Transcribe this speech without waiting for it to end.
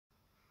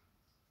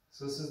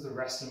So this is the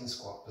resting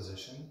squat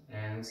position,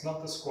 and it's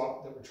not the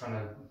squat that we're trying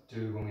to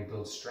do when we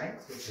build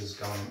strength, which is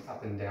going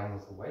up and down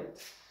with the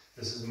weight.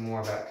 This is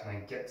more about, can I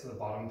get to the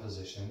bottom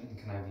position and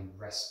can I be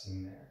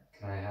resting there?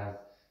 Can I have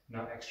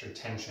no extra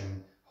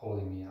tension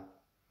holding me up?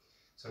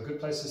 So a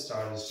good place to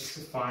start is just to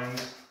find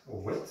a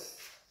width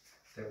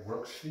that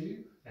works for you,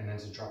 and then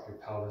to drop your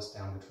pelvis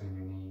down between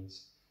your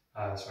knees,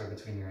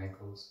 between your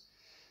ankles.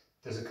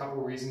 There's a couple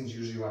of reasons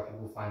usually why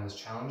people find this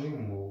challenging,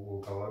 and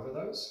we'll go over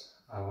those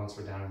once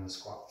we're down in the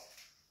squat.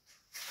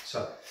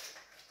 So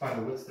find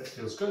a width that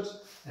feels good,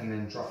 and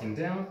then dropping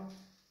down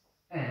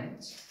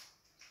and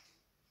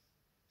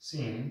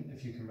seeing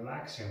if you can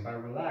relax here. And by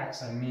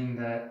relax, I mean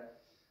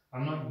that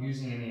I'm not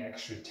using any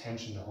extra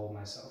tension to hold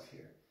myself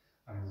here.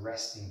 I'm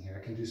resting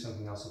here. I can do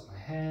something else with my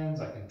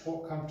hands. I can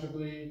talk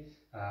comfortably.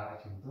 I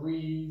can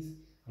breathe.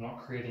 I'm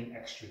not creating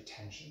extra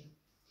tension.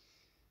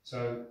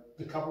 So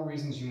the couple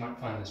reasons you might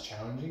find this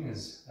challenging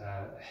is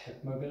a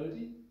hip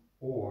mobility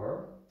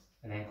or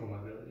an ankle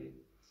mobility.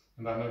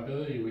 And by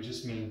mobility, we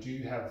just mean, do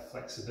you have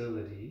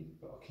flexibility,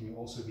 but can you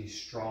also be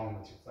strong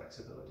with your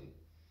flexibility?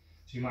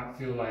 So you might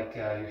feel like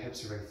your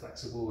hips are very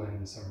flexible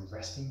in some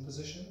resting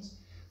positions,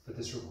 but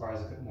this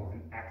requires a bit more of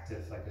an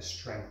active, like a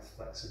strength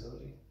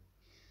flexibility.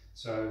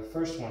 So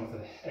first one for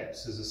the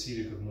hips is a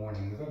seated good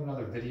morning. We've got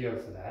another video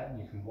for that, and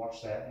you can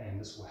watch that, and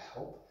this will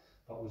help,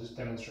 but we'll just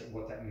demonstrate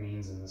what that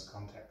means in this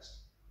context.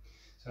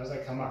 So as I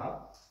come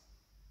up,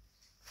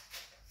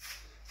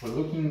 we're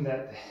looking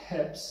that the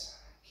hips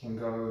can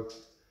go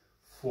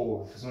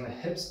forward, because when the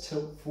hips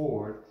tilt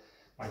forward,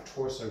 my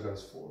torso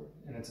goes forward,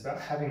 and it's about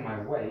having my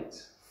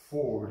weight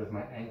forward of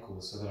my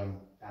ankles so that I'm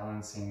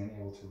balancing and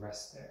able to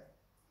rest there.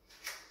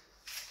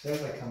 So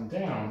as I come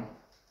down,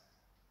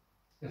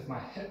 if my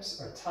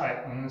hips are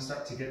tight, I'm going to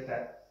start to get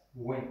that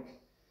wink.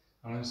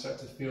 I'm going to start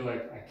to feel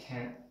like I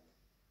can't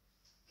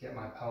get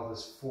my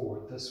pelvis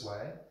forward this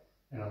way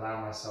and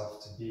allow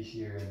myself to be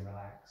here and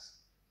relax.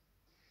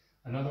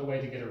 Another way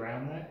to get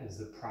around that is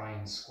the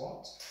prying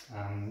squat.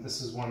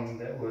 This is one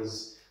that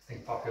was, I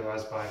think,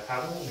 popularized by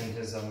Pavel in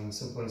his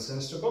Simple and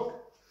Sinister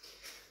book.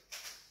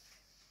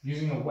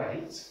 Using a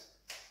weight,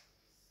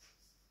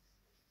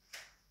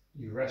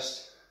 you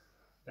rest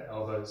the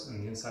elbows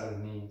and the inside of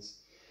the knees.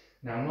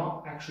 Now, I'm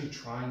not actually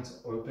trying to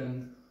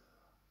open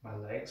my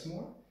legs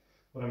more.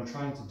 What I'm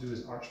trying to do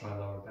is arch my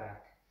lower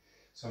back.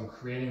 So I'm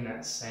creating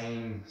that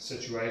same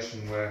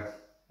situation where,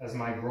 as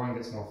my groin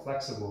gets more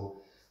flexible,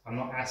 I'm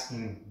not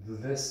asking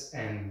this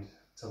end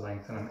to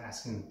lengthen, I'm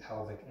asking the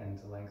pelvic end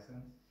to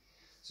lengthen.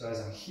 So as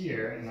I'm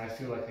here and I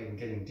feel like I'm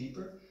getting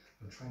deeper,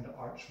 I'm trying to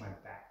arch my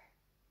back.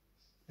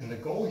 And the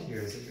goal here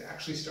is that you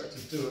actually start to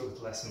do it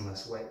with less and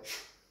less weight.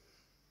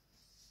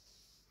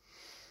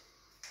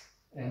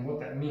 And what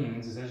that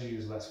means is, as you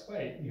use less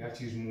weight, you have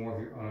to use more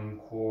of your own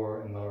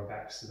core and lower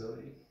back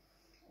stability.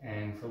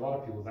 And for a lot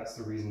of people, that's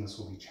the reason this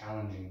will be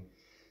challenging,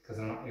 because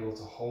they're not able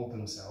to hold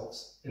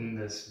themselves in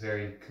this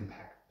very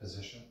compact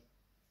position.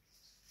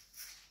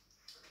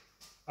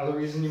 Other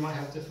reason you might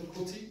have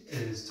difficulty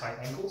is tight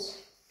ankles.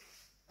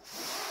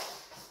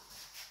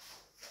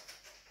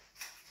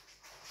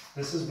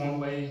 This is one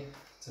way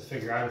to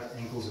figure out if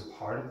ankles are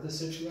part of the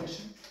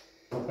situation,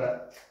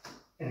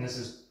 and this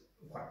is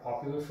quite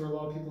popular for a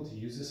lot of people to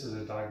use this as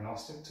a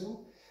diagnostic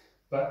tool,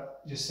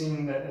 but you're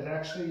seeing that it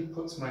actually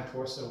puts my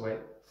torso weight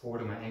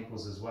forward of my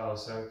ankles as well,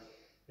 so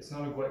it's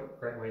not a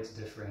great way to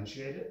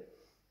differentiate it.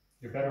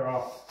 You're better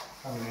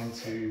off coming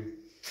into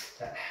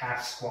that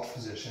half squat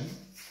position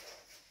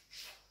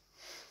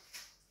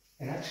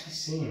and actually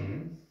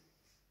seeing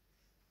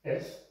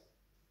if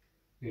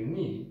your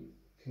knee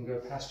can go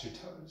past your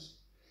toes.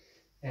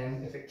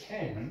 And if it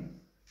can,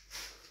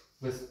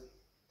 this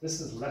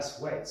is less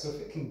weight, so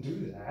if it can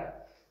do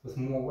that with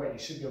more weight, you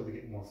should be able to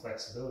get more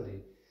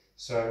flexibility.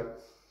 So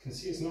you can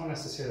see it's not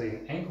necessarily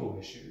an ankle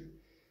issue,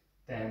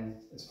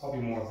 then it's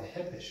probably more of a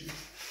hip issue.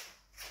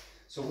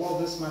 So while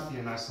this might be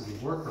a nice little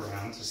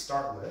workaround to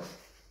start with,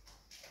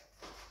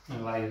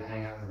 and allow you to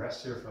hang out and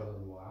rest here for a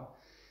little while,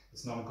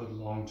 it's not a good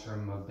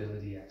long-term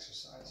mobility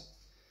exercise.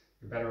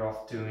 You're better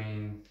off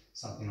doing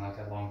something like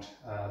a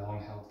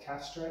long-held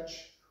calf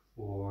stretch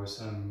or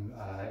some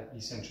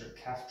eccentric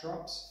calf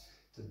drops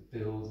to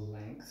build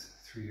length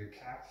through your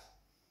calf.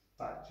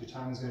 But your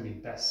time is going to be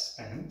best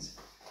spent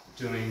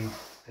doing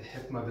the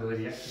hip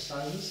mobility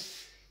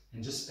exercises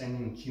and just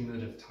spending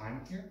cumulative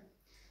time here.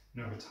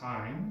 And over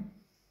time,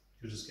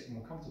 you'll just get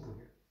more comfortable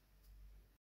here.